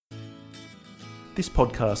This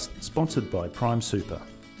podcast sponsored by Prime Super.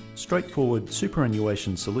 Straightforward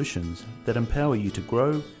superannuation solutions that empower you to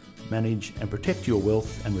grow, manage and protect your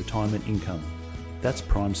wealth and retirement income. That's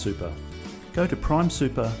Prime Super. Go to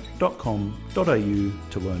primesuper.com.au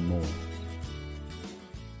to learn more.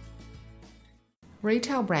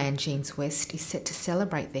 Retail brand Jeanswest is set to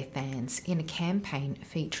celebrate their fans in a campaign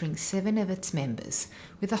featuring 7 of its members,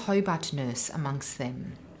 with a Hobart nurse amongst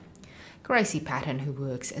them. Gracie Patten, who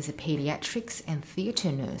works as a paediatrics and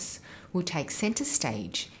theatre nurse, will take centre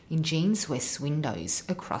stage in Jeanswest's windows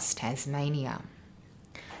across Tasmania.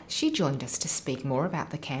 She joined us to speak more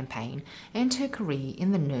about the campaign and her career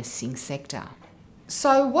in the nursing sector.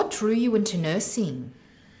 So, what drew you into nursing?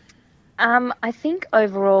 I think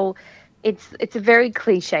overall, it's a very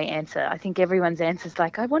cliche answer. I think everyone's answer is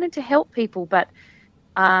like, I wanted to help people, but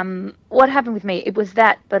what happened with me, it was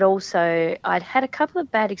that, but also I'd had a couple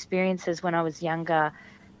of bad experiences when I was younger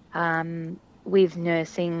with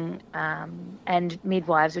nursing and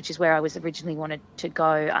midwives, which is where I was originally wanted to go.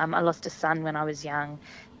 I lost a son when I was young,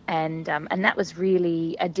 and that was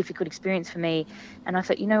really a difficult experience for me. And I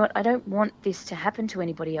thought, you know what, I don't want this to happen to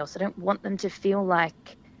anybody else. I don't want them to feel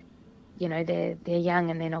like, you know, they're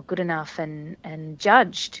young and they're not good enough and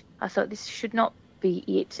judged. I thought this should not be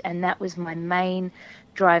it, and that was my main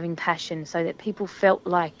driving passion, so that people felt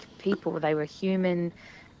like people, they were human,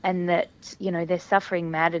 and that, you know, their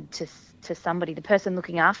suffering mattered to somebody, the person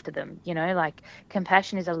looking after them. You know, like,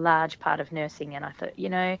 compassion is a large part of nursing, and I thought, you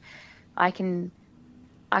know, I can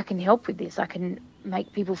help with this. I can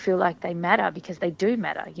make people feel like they matter, because they do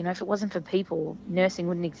matter. You know, if it wasn't for people, nursing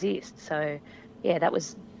wouldn't exist. So yeah, that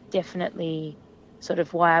was definitely sort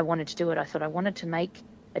of why I wanted to do it. I thought I wanted to make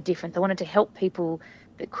a difference. I wanted to help people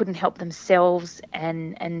that couldn't help themselves,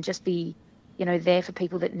 and just be, you know, there for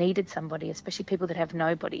people that needed somebody, especially people that have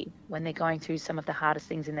nobody when they're going through some of the hardest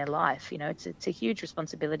things in their life. You know, it's a huge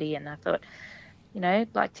responsibility, and I thought, you know,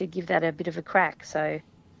 I'd like to give that a bit of a crack. So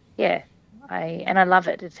yeah, I love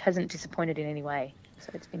it. It hasn't disappointed in any way,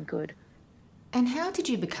 so it's been good. And how did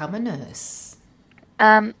you become a nurse?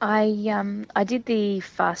 I did the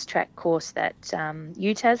fast track course that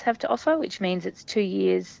UTAS have to offer, which means it's 2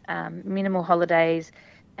 years, minimal holidays,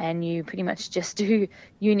 and you pretty much just do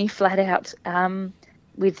uni flat out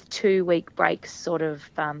with 2-week breaks sort of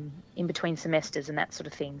in between semesters and that sort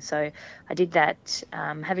of thing. So I did that.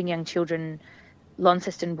 Having young children,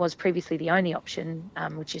 Launceston was previously the only option,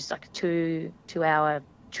 which is like a 2-hour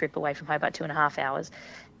trip away from Hobart, 2.5 hours.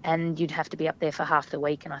 And you'd have to be up there for half the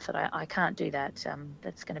week. And I thought, I can't do that.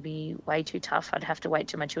 That's going to be way too tough. I'd have to wait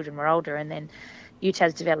till my children were older. And then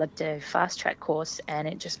UTAS developed a fast track course, and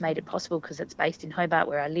it just made it possible because it's based in Hobart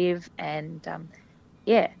where I live. And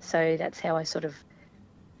so that's how I sort of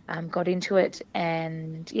got into it.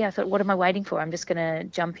 And yeah, I thought, what am I waiting for? I'm just going to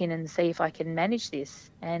jump in and see if I can manage this.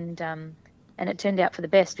 And it turned out for the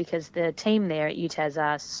best, because the team there at UTAS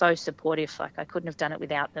are so supportive. Like, I couldn't have done it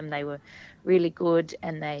without them. They were really good,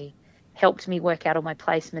 and they helped me work out all my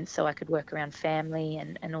placements so I could work around family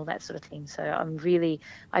and all that sort of thing. So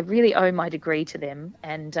I really owe my degree to them,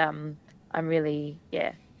 and I'm really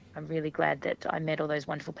glad that I met all those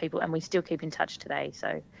wonderful people, and we still keep in touch today.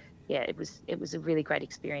 So yeah, it was a really great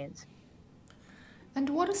experience. And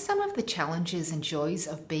what are some of the challenges and joys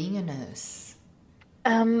of being a nurse?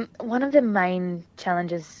 One of the main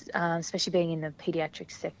challenges, especially being in the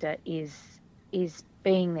paediatrics sector, is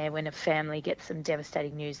being there when a family gets some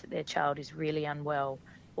devastating news that their child is really unwell,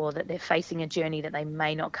 or that they're facing a journey that they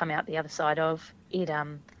may not come out the other side of. It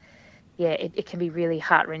can be really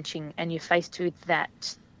heart-wrenching, and you're faced with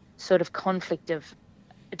that sort of conflict of,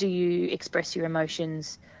 do you express your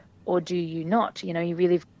emotions or do you not? You know, you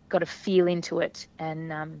really got to feel into it,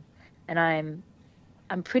 and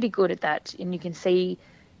I'm pretty good at that. And you can see,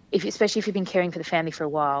 especially if you've been caring for the family for a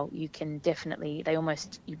while, you can definitely,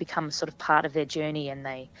 you become sort of part of their journey, and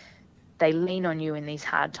they lean on you in these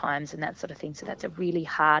hard times and that sort of thing. So that's a really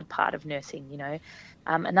hard part of nursing, you know.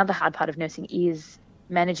 Another hard part of nursing is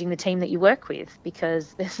managing the team that you work with,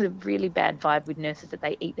 because there's a really bad vibe with nurses that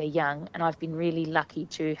they eat their young. And I've been really lucky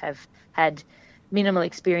to have had minimal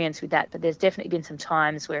experience with that. But there's definitely been some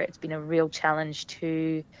times where it's been a real challenge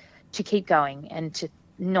to keep going, and to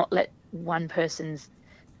not let one person's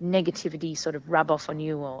negativity sort of rub off on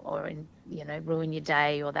you, or you know, ruin your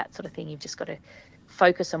day or that sort of thing. You've just got to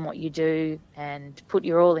focus on what you do and put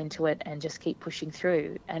your all into it, and just keep pushing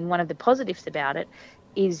through. And one of the positives about it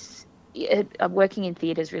is working in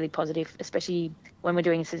theatre is really positive, especially when we're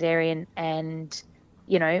doing a cesarean, and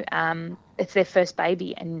it's their first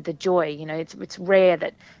baby, and the joy, it's rare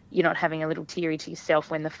that you're not having a little teary to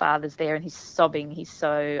yourself when the father's there and he's sobbing. He's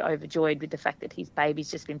so overjoyed with the fact that his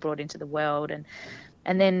baby's just been brought into the world.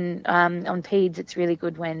 And then on peds, it's really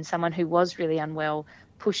good when someone who was really unwell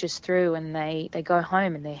pushes through and they go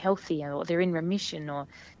home and they're healthy, or they're in remission, or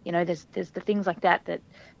there's the things like that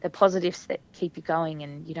the positives that keep you going,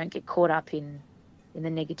 and you don't get caught up in the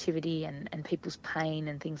negativity and people's pain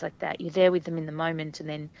and things like that. You're there with them in the moment, and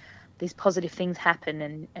then these positive things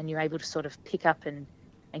happen, and you're able to sort of pick up and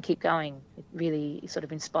keep going. It really sort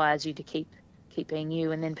of inspires you to keep being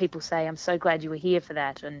you. And then people say, I'm so glad you were here for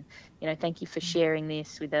that, and thank you for sharing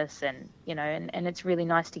this with us. And and it's really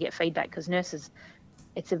nice to get feedback, because nurses,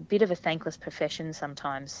 it's a bit of a thankless profession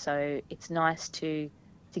sometimes, so it's nice to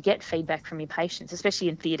get feedback from your patients, especially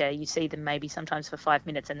in theatre. You see them maybe sometimes for 5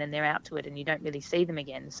 minutes and then they're out to it and you don't really see them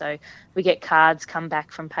again. So we get cards come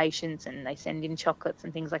back from patients and they send in chocolates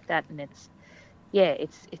and things like that, and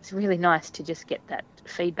it's really nice to just get that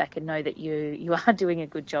feedback and know that you are doing a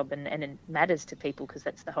good job, and it matters to people, because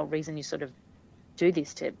that's the whole reason you sort of do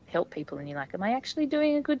this, to help people. And you're like, am I actually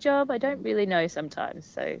doing a good job? I don't really know sometimes.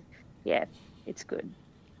 So yeah, it's good.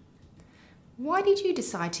 Why did you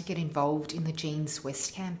decide to get involved in the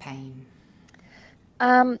Jeanswest campaign?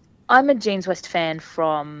 I'm a Jeanswest fan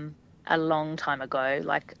from a long time ago.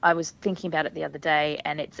 Like, I was thinking about it the other day,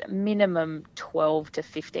 and it's minimum 12 to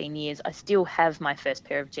 15 years. I still have my first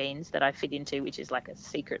pair of jeans that I fit into, which is like a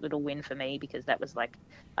secret little win for me, because that was like,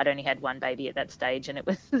 I'd only had one baby at that stage, and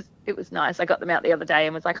it was nice. I got them out the other day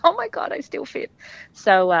and was like, oh my God, I still fit.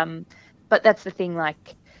 So, but that's the thing,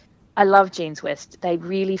 like, I love Jeanswest. They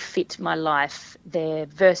really fit my life. They're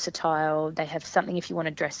versatile. They have something if you want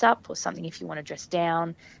to dress up, or something if you want to dress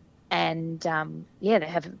down. And they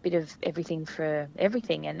have a bit of everything for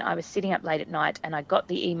everything. And I was sitting up late at night, and I got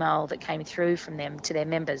the email that came through from them to their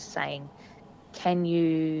members saying, can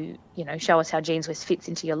you, show us how Jeanswest fits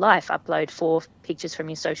into your life? Upload 4 pictures from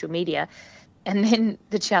your social media. And then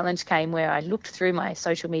the challenge came where I looked through my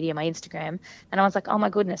social media, my Instagram, and I was like, oh my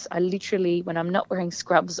goodness, I literally, when I'm not wearing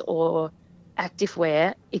scrubs or active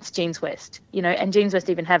wear, it's Jeanswest, and Jeanswest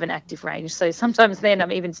even have an active range. So sometimes then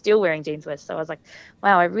I'm even still wearing Jeanswest. So I was like,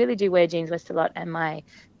 wow, I really do wear Jeanswest a lot. And my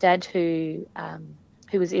dad, who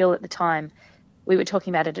was ill at the time, we were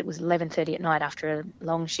talking about it. It was 11:30 at night after a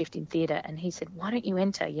long shift in theatre. And he said, why don't you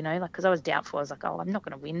enter, because I was doubtful. I was like, oh, I'm not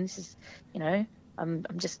going to win. This is, I'm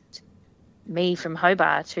just me from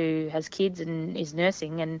Hobart who has kids and is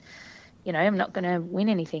nursing, and I'm not going to win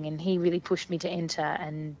anything. And he really pushed me to enter,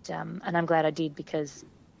 and I'm glad I did, because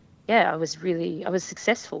I was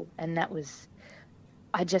successful. And that was,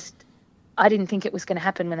 I didn't think it was going to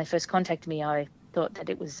happen when they first contacted me. I thought that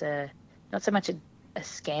it was not so much a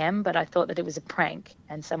scam, but I thought that it was a prank,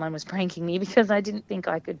 and someone was pranking me, because I didn't think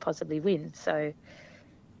I could possibly win. So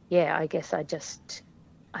I guess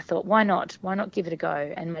I thought, why not give it a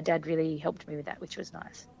go? And my dad really helped me with that, which was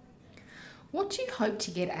nice. What do you hope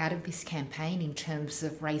to get out of this campaign in terms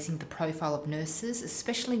of raising the profile of nurses,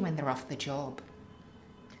 especially when they're off the job?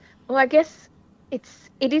 Well, I guess it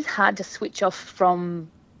is hard to switch off from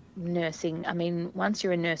nursing. I mean, once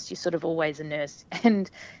you're a nurse, you're sort of always a nurse.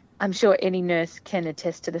 And I'm sure any nurse can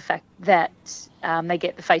attest to the fact that they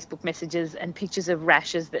get the Facebook messages and pictures of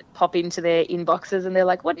rashes that pop into their inboxes, and they're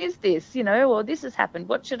like, what is this? Or this has happened.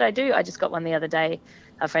 What should I do? I just got one the other day.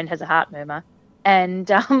 A friend has a heart murmur.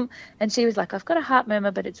 And she was like, I've got a heart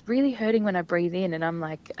murmur, but it's really hurting when I breathe in. And I'm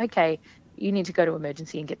like, okay, you need to go to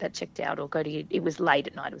emergency and get that checked out, or it was late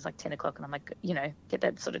at night. It was like 10 o'clock. And I'm like, get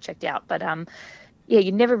that sort of checked out. But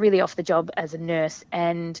you're never really off the job as a nurse.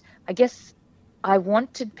 And I guess I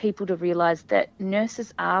wanted people to realise that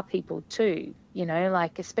nurses are people too,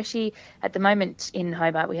 like, especially at the moment in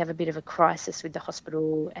Hobart, we have a bit of a crisis with the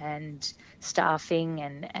hospital and staffing,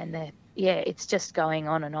 and it's just going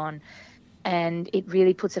on and on. And it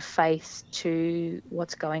really puts a face to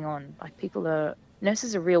what's going on. Like,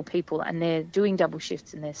 nurses are real people, and they're doing double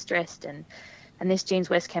shifts, and they're stressed. And this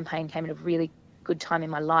Jeanswest campaign came at a really good time in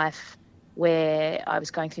my life, where I was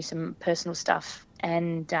going through some personal stuff,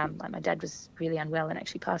 and my dad was really unwell and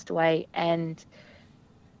actually passed away, and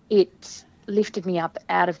it lifted me up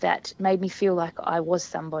out of that, made me feel like I was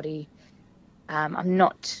somebody. I'm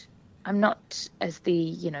not, as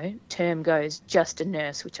the term goes, just a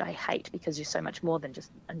nurse, which I hate, because you're so much more than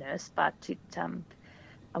just a nurse. But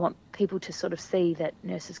I want people to sort of see that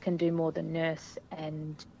nurses can do more than nurse.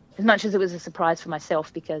 And as much as it was a surprise for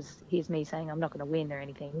myself, because here's me saying I'm not going to win or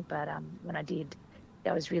anything, but when I did,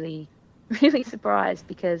 I was really, really surprised,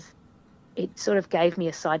 because it sort of gave me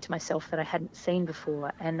a side to myself that I hadn't seen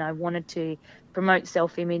before. And I wanted to promote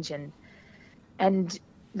self-image and and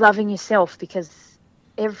loving yourself, because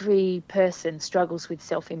every person struggles with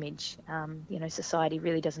self-image. Society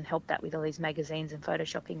really doesn't help that with all these magazines and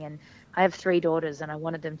photoshopping. And I have 3 daughters, and I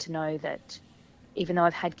wanted them to know that even though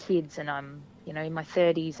I've had kids and I'm, in my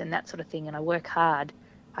 30s and that sort of thing, and I work hard,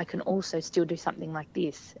 I can also still do something like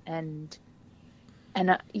this. And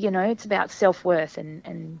it's about self-worth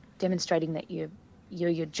and demonstrating that you're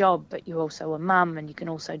your job, but you're also a mum, and you can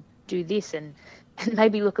also do this and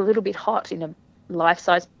maybe look a little bit hot in a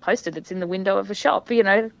life-size poster that's in the window of a shop,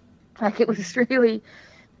 like it was really,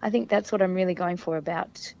 I think that's what I'm really going for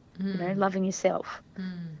about, loving yourself.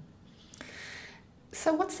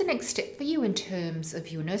 So what's the next step for you in terms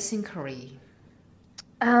of your nursing career?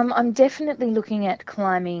 I'm definitely looking at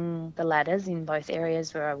climbing the ladders in both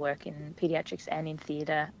areas where I work, in paediatrics and in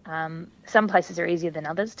theatre. Some places are easier than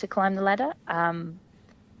others to climb the ladder.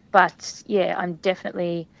 But yeah, I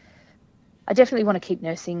definitely want to keep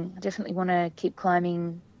nursing. I definitely want to keep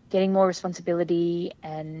climbing, getting more responsibility,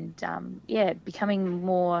 and becoming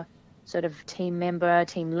more sort of team member,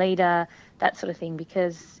 team leader, that sort of thing,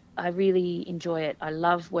 because I really enjoy it. I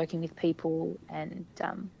love working with people, and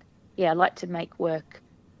I like to make work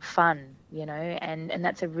fun, and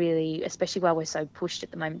that's a really, especially while we're so pushed at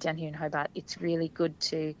the moment down here in Hobart, it's really good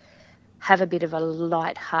to have a bit of a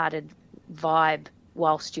light-hearted vibe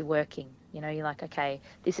whilst you're working. You're like, okay,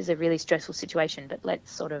 this is a really stressful situation, but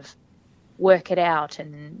let's sort of work it out.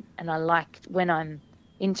 And I like, when I'm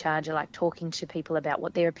in charge, I like talking to people about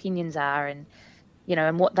what their opinions are, and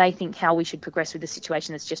and what they think, how we should progress with the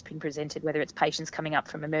situation that's just been presented, whether it's patients coming up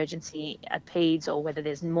from emergency at peds, or whether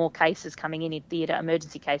there's more cases coming in theatre,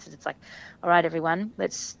 emergency cases. It's like, all right, everyone,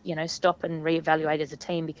 let's, stop and reevaluate as a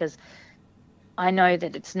team, because I know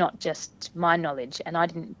that it's not just my knowledge, and I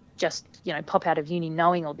didn't just, pop out of uni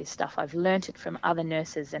knowing all this stuff. I've learnt it from other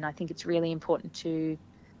nurses, and I think it's really important to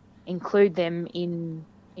include them in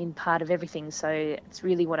part of everything. So it's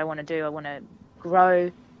really what I want to do. I want to grow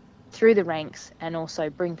through the ranks and also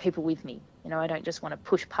bring people with me. I don't just want to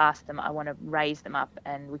push past them. I want to raise them up,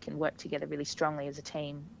 and we can work together really strongly as a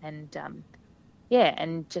team, and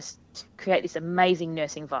and just create this amazing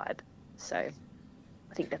nursing vibe. So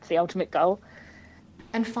I think that's the ultimate goal.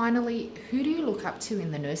 And finally, who do you look up to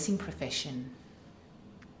in the nursing profession?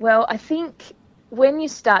 Well, I think when you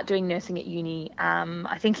start doing nursing at uni,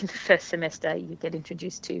 I think in the first semester you get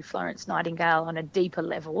introduced to Florence Nightingale on a deeper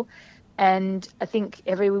level. And I think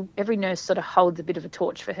every nurse sort of holds a bit of a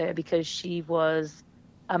torch for her, because she was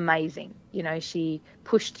amazing. She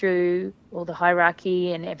pushed through all the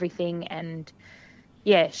hierarchy and everything. And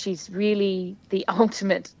she's really the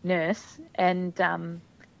ultimate nurse. And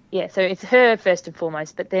so it's her first and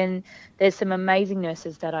foremost. But then there's some amazing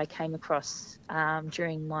nurses that I came across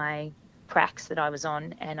during my pracs that I was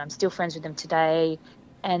on, and I'm still friends with them today.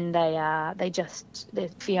 And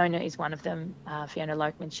Fiona is one of them, Fiona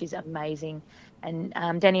Lokman, she's amazing. And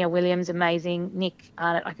Dania Williams, amazing. Nick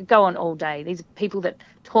Arnott, I could go on all day. These are people that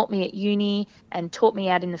taught me at uni and taught me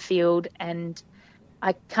out in the field, and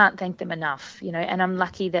I can't thank them enough, and I'm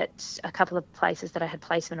lucky that a couple of places that I had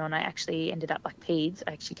placement on, I actually ended up like peds.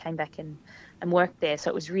 I actually came back and worked there.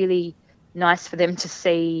 So it was really nice for them to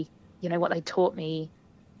see, what they taught me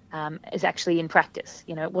is actually in practice.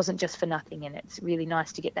 It wasn't just for nothing, and it's really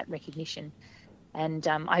nice to get that recognition. And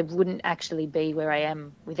I wouldn't actually be where I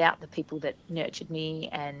am without the people that nurtured me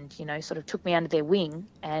and, sort of took me under their wing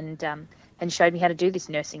and showed me how to do this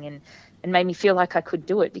nursing and made me feel like I could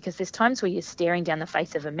do it. Because there's times where you're staring down the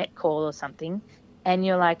face of a Met call or something and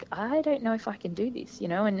you're like, I don't know if I can do this,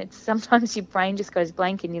 and it's sometimes your brain just goes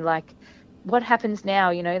blank and you're like, what happens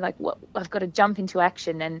now? Like what, I've got to jump into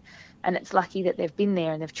action. And it's lucky that they've been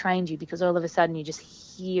there and they've trained you, because all of a sudden you just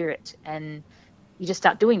hear it and you just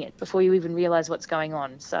start doing it before you even realize what's going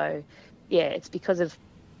on. So it's because of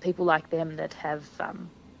people like them that have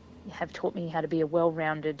taught me how to be a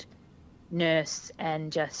well-rounded nurse,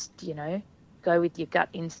 and just, go with your gut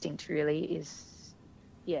instinct really is,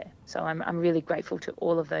 So I'm really grateful to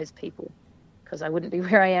all of those people, because I wouldn't be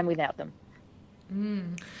where I am without them.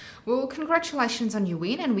 Well, congratulations on your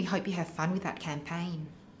win, and we hope you have fun with that campaign.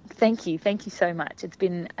 Thank you so much. It's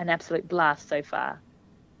been an absolute blast so far.